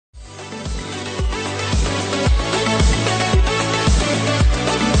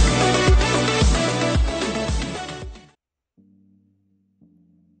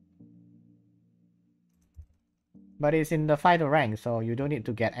But it's in the fighter rank, so you don't need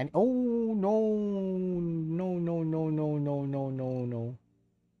to get any. Oh no, no, no, no, no, no, no, no, no.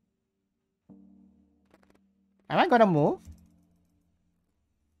 Am I gonna move?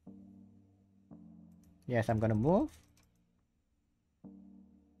 Yes, I'm gonna move.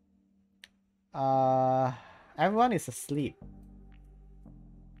 Everyone is asleep.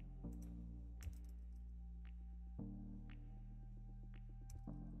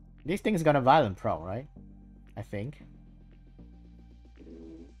 This thing is gonna violent proc, right? I think.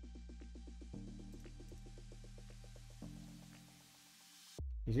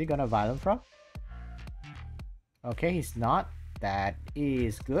 Is he gonna violent proc? Okay, he's not. That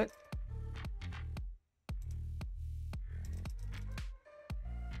is good.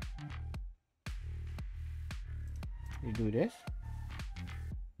 We do this.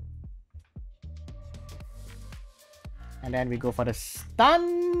 And then we go for the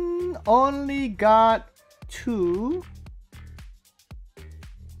stun. Only got 2.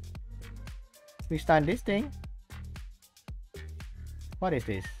 We stun this thing. What is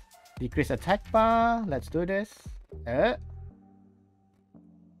this? Decrease attack bar. Let's do this.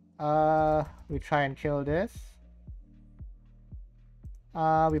 We try and kill this.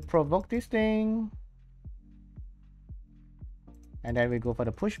 We provoke this thing. And then we go for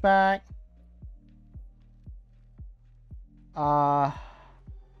the pushback.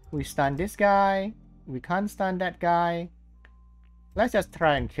 We stun this guy. We can't stun that guy. Let's just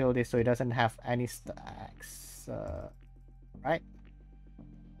try and kill this so he doesn't have any stacks. Right?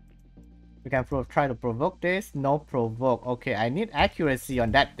 We can try to provoke this. No provoke. Okay, I need accuracy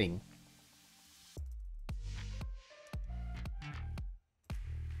on that thing.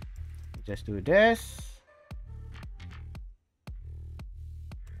 Just do this.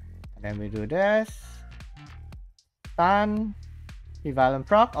 And then we do this. Stun. Violent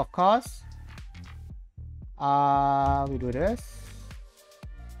proc, of course. We do this.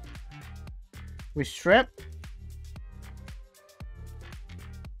 We strip.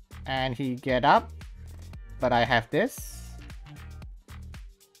 And he get up. But I have this.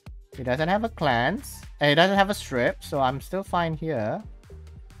 He doesn't have a cleanse. He doesn't have a strip, so I'm still fine here.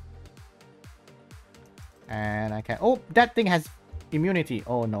 And I can... Oh, that thing has immunity.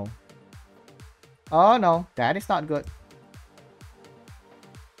 Oh no. Oh no, that is not good.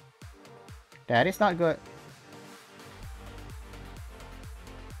 That is not good.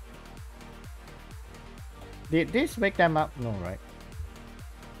 Did this wake them up? No, right?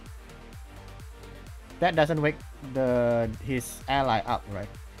 That doesn't wake his ally up, right?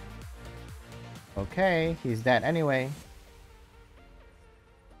 Okay, he's dead anyway.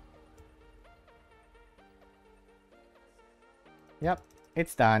 Yep,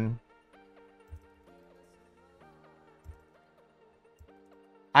 it's done.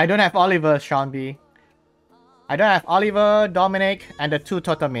 I don't have Oliver, Sean B. I don't have Oliver, Dominic, and the 2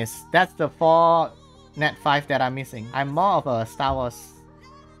 Totemis. That's the 4 net 5 that I'm missing. I'm more of a Star Wars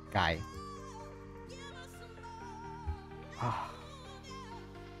guy.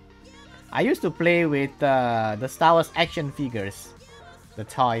 I used to play with the Star Wars action figures, the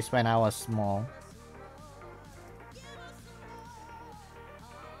toys, when I was small.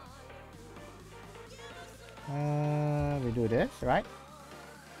 We do this, right?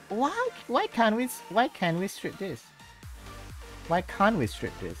 Why can't we strip this? Why can't we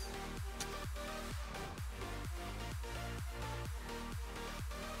strip this?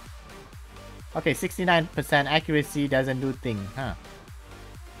 Okay, 69% accuracy doesn't do thing, huh?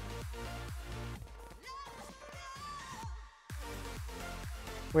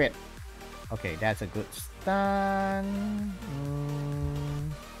 Wait. Okay, that's a good stun.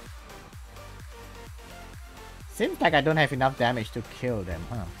 Seems like I don't have enough damage to kill them,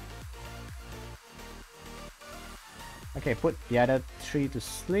 huh? Okay, put the other 3 to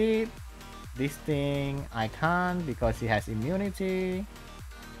sleep. This thing I can't because he has immunity.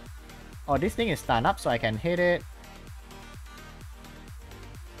 Oh, this thing is stunned up so I can hit it.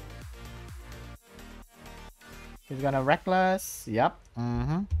 He's gonna reckless. Yep.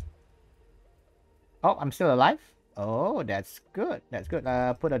 Oh, I'm still alive. Oh, that's good. That's good.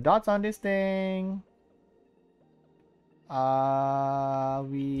 Put a dots on this thing.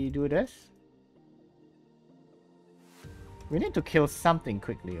 We do this. We need to kill something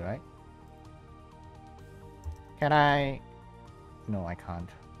quickly, right? Can I? No, I can't.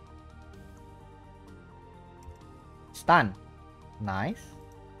 Stun. Nice.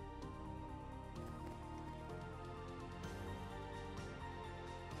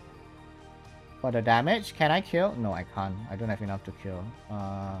 For the damage, can I kill? No, I can't. I don't have enough to kill.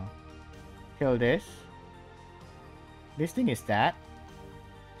 Kill this. This thing is dead.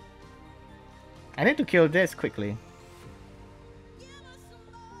 I need to kill this quickly.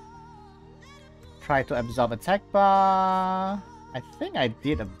 Try to absorb attack bar. I think I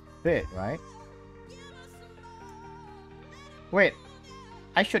did a bit, right? Wait,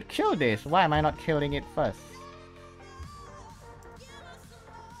 I should kill this. Why am I not killing it first?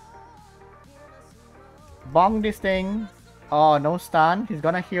 Bong this thing. Oh, no stun. He's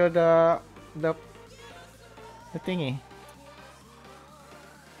gonna heal the thingy.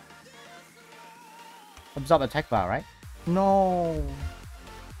 Absorb attack bar, right? No.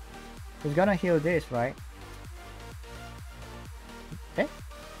 He's gonna heal this, right? Eh?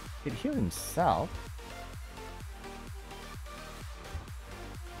 Did he heal himself?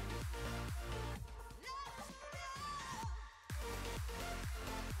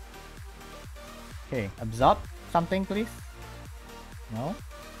 Okay, absorb something, please. No.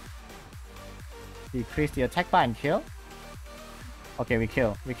 Decrease the attack bar and kill. Okay, we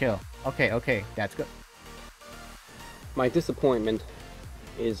kill. Okay, okay, that's good. My disappointment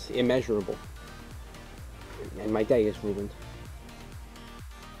is immeasurable, and my day is ruined.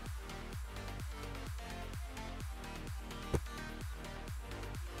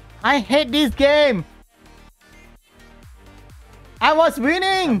 I hate this game! I was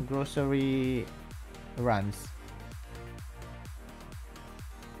winning! Some grocery runs.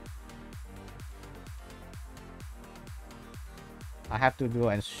 I have to do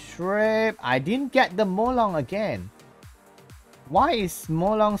a strip. I didn't get the Molong again. Why is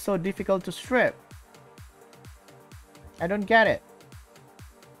Molong so difficult to strip? I don't get it.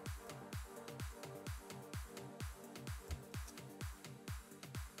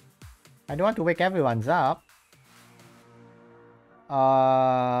 I don't want to wake everyone's up.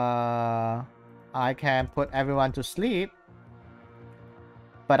 I can put everyone to sleep.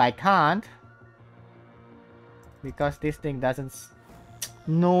 But I can't. Because this thing doesn't...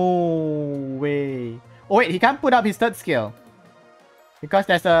 No way. Oh wait, he can't put up his third skill. Because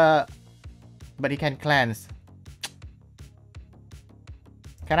there's a... But he can cleanse.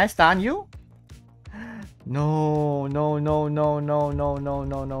 Can I stun you? No, no, no, no, no, no, no,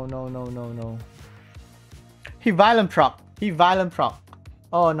 no, no, no, no, no, no. He violent proc. He violent proc.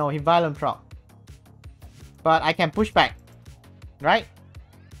 Oh no, he violent proc. But I can push back. Right?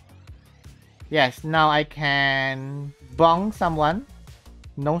 Yes, now I can bong someone.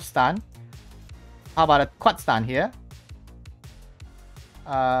 No stun. How about a quad stun here?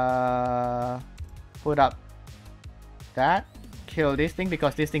 Put up that. Kill this thing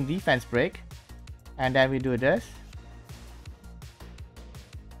because this thing defense break. And then we do this.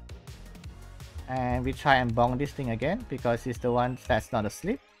 And we try and bong this thing again because it's the one that's not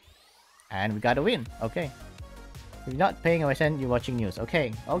asleep. And we got a win. Okay. If you're not paying attention, you're watching news.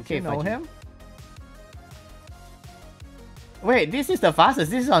 Okay. Okay, you know him? Wait, this is the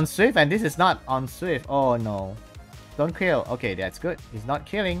fastest. This is on Swift and this is not on Swift. Oh no. Don't kill. Okay, that's good. He's not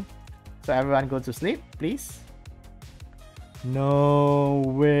killing. So everyone go to sleep, please. No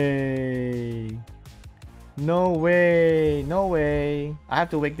way. No way. No way. I have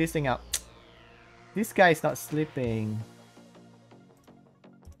to wake this thing up. This guy is not sleeping.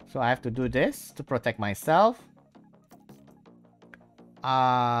 So I have to do this to protect myself.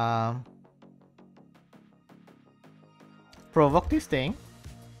 Provoke this thing.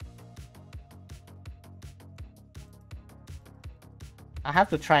 I have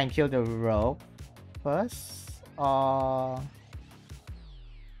to try and kill the rope first.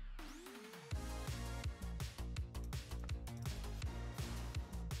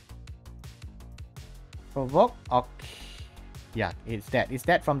 Provoke. Okay. Yeah, it's that. Is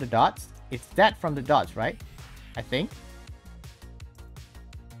that from the dots? It's that from the dots, right? I think.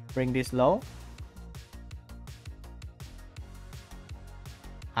 Bring this low.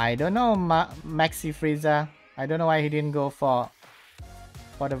 I don't know, Maxi Frieza. I don't know why he didn't go for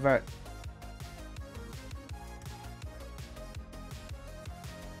the vert.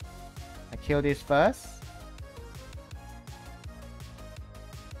 I kill this first.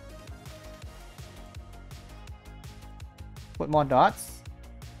 Put more dots.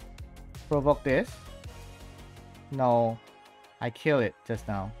 Provoke this. No. I kill it just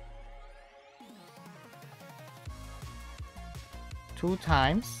now. 2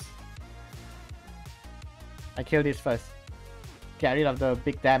 times. I kill this first. Get rid of the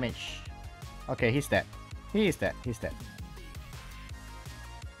big damage. Okay, he's dead. He is dead. He's dead.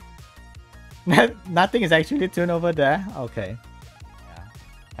 Nothing is actually tuned over there. Okay. Yeah,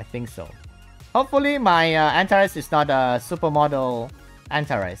 I think so. Hopefully my Antares is not a supermodel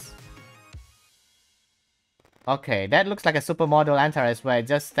Antares. Okay, that looks like a supermodel Antares where it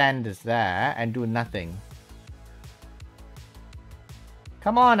just stands there and do nothing.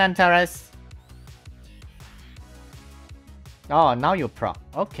 Come on, Antares. Oh, now you proc.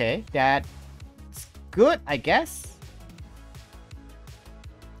 Okay, that's good, I guess.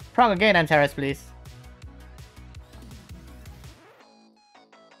 Proc again, Antares, please.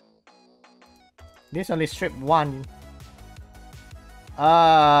 This only strip 1.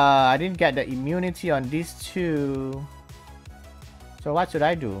 I didn't get the immunity on these 2. So what should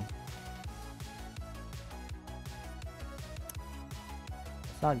I do?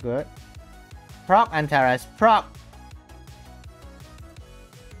 It's not good. Proc, Antares, proc!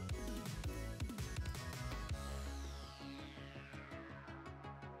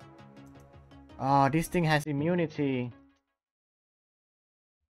 Oh, this thing has immunity.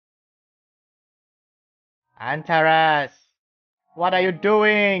 Antares! What are you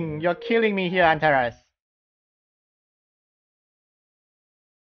doing? You're killing me here, Antares.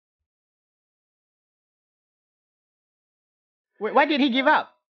 Wait, why did he give up?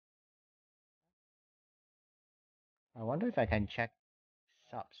 I wonder if I can check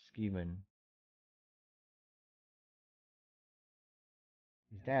subs given.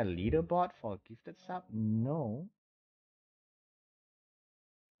 Is there a leaderboard for gifted sub? No.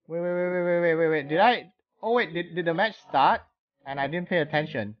 Wait. Did I? Oh wait, did the match start? And I didn't pay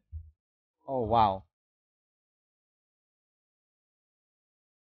attention. Oh wow.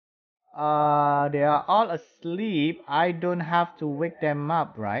 They are all asleep. I don't have to wake them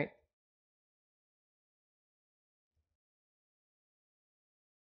up, right?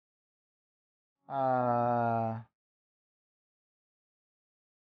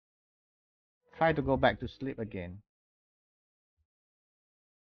 Try to go back to sleep again.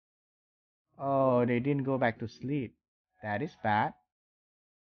 Oh, they didn't go back to sleep. That is bad.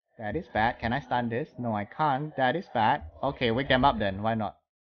 That is bad. Can I stun this? No, I can't. That is bad. Okay, wake them up then. Why not?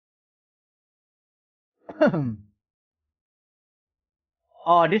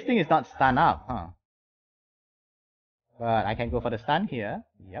 Oh, this thing is not stun up, huh? But I can go for the stun here.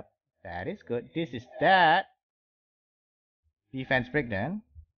 Yep, that is good. This is that. Defense break then.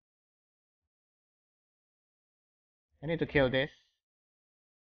 I need to kill this.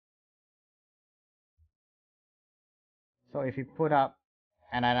 So if you put up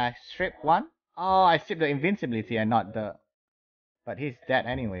and then I strip 1. Oh, I strip the invincibility and not the... But he's dead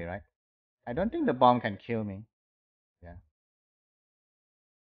anyway, right? I don't think the bomb can kill me. Yeah.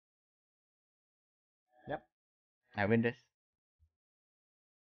 Yep. I win this.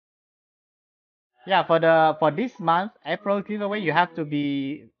 Yeah, for this month, April giveaway, you have to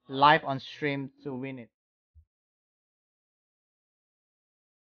be live on stream to win it.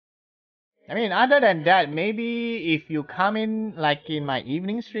 I mean, other than that, maybe if you come in like in my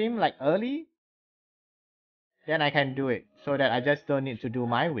evening stream, like early, then I can do it. So that I just don't need to do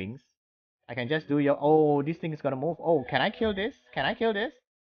my wings. I can just do your... Oh, this thing is gonna move. Oh, can I kill this? Can I kill this?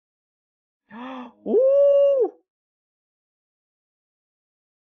 Ooh!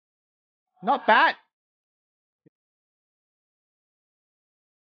 Not bad.